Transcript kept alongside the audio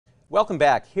Welcome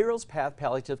back. Heroes Path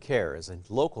Palliative Care is a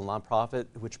local nonprofit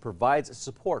which provides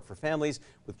support for families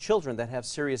with children that have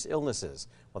serious illnesses.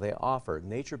 Well, they offer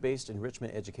nature-based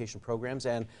enrichment education programs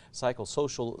and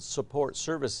psychosocial support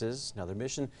services. Now, their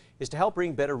mission is to help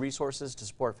bring better resources to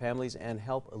support families and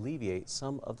help alleviate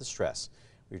some of the stress.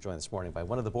 We're joined this morning by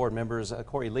one of the board members,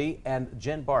 Corey Lee, and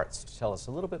Jen Bartz, to tell us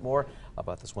a little bit more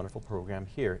about this wonderful program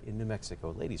here in New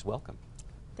Mexico. Ladies, welcome.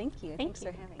 Thanks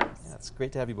for having us. Yeah, it's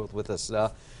great to have you both with us.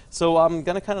 So I'm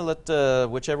going to kind of let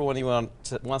whichever one of you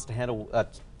wants to handle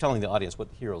telling the audience what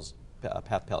Heroes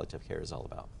Path Palliative Care is all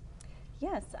about.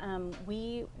 Yes,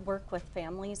 we work with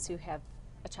families who have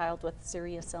a child with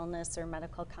serious illness or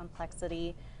medical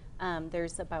complexity.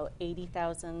 There's about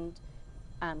 80,000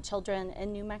 children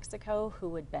in New Mexico who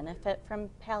would benefit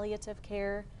from palliative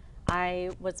care. I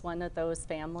was one of those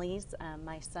families.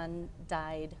 My son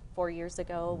died 4 years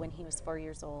ago when he was 4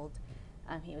 years old.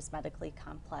 He was medically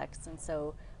complex, and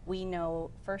so we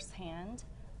know firsthand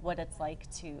what it's like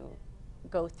to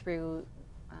go through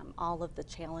all of the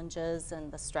challenges and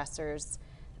the stressors,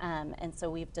 and so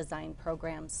we've designed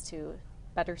programs to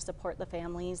better support the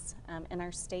families in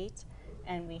our state,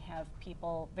 and we have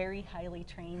people, very highly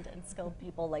trained and skilled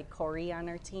people like Corey on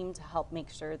our team to help make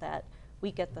sure that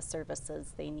we get the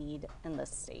services they need in this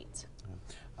state.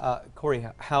 Corey,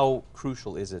 how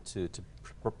crucial is it to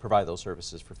provide those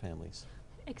services for families?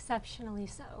 Exceptionally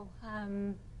so.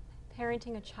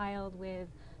 Parenting a child with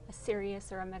a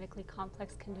serious or a medically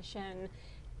complex condition,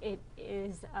 it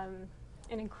is an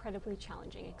incredibly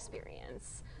challenging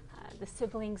experience. The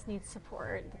siblings need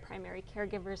support, the primary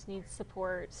caregivers need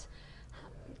support,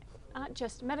 not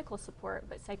just medical support,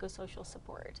 but psychosocial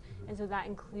support. And so that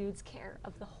includes care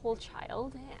of the whole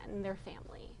child and their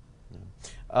family.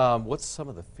 Yeah. What's some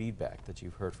of the feedback that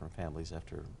you've heard from families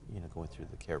after going through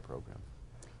the care program?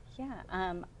 Yeah,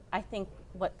 I think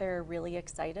what they're really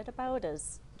excited about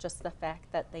is just the fact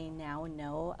that they now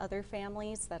know other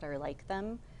families that are like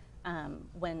them.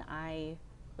 When I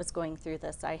was going through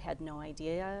this, I had no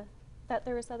idea that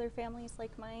there was other families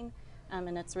like mine.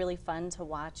 And it's really fun to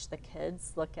watch the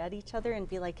kids look at each other and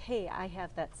be like, hey, I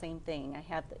have that same thing. I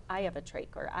have a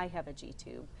trach, or I have a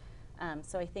G-tube.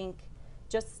 So I think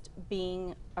just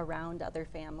being around other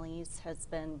families has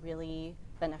been really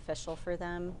beneficial for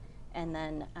them. And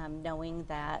then knowing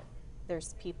that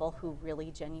there's people who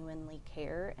really genuinely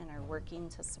care and are working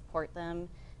to support them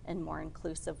in more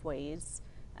inclusive ways,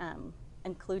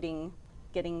 including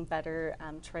getting better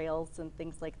trails and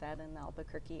things like that in the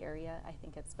Albuquerque area. I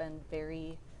think it's been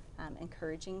very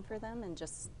encouraging for them, and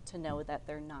just to know that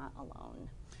they're not alone.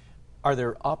 Are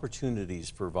there opportunities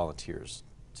for volunteers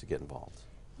to get involved?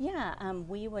 Yeah,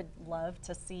 we would love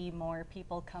to see more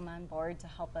people come on board to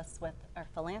help us with our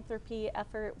philanthropy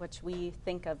effort, which we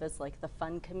think of as like the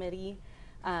fun committee.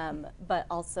 But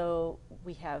also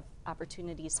we have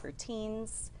opportunities for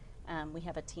teens. We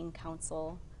have a teen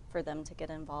council for them to get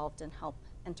involved and help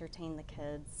entertain the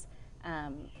kids.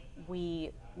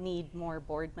 We need more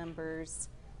board members.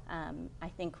 I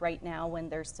think right now, when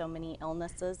there's so many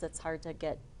illnesses, it's hard to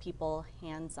get people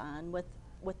hands-on with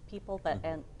people, but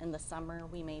in the summer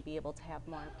we may be able to have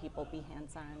more people be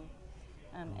hands-on.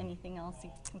 Anything else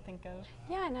you can think of?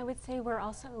 Yeah, and I would say we're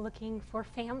also looking for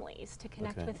families to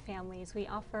connect with families. We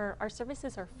offer, our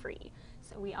services are free,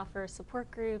 so we offer support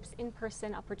groups,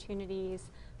 in-person opportunities,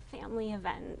 family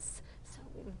events. So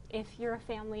if you're a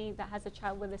family that has a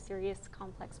child with a serious,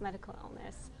 complex medical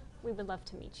illness, we would love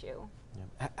to meet you.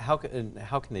 Yeah. How can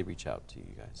they reach out to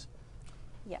you guys?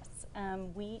 Yes,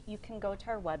 you can go to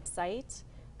our website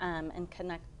and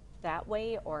connect that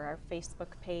way, or our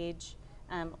Facebook page,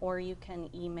 or you can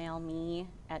email me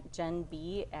at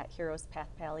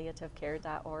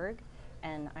jenb@heroespathpalliativecare.org,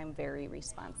 and I'm very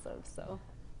responsive. So.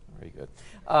 Very good.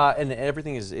 And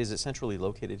everything is it centrally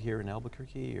located here in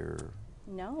Albuquerque, or?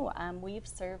 No, we've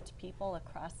served people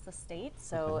across the state.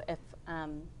 So if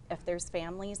there's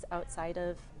families outside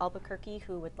of Albuquerque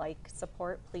who would like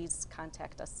support, please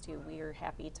contact us too. We are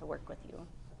happy to work with you.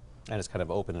 And it's kind of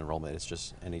open enrollment. It's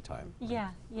just anytime.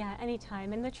 Yeah,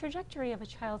 anytime. And the trajectory of a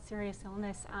child's serious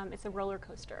illness, it's a roller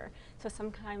coaster. So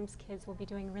sometimes kids will be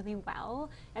doing really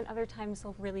well, and other times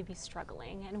they'll really be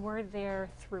struggling. And we're there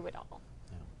through it all.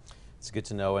 It's good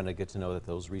to know, and good to know that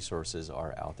those resources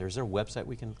are out there. Is there a website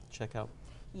we can check out?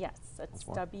 Yes, it's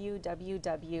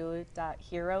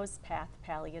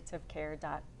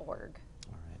www.heroespathpalliativecare.org.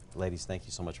 All right. Ladies, thank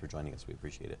you so much for joining us. We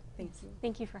appreciate it. Thank you.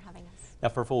 Thank you for having us. Now,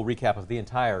 for a full recap of the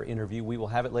entire interview, we will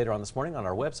have it later on this morning on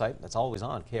our website. That's always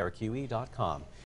on krqe.com.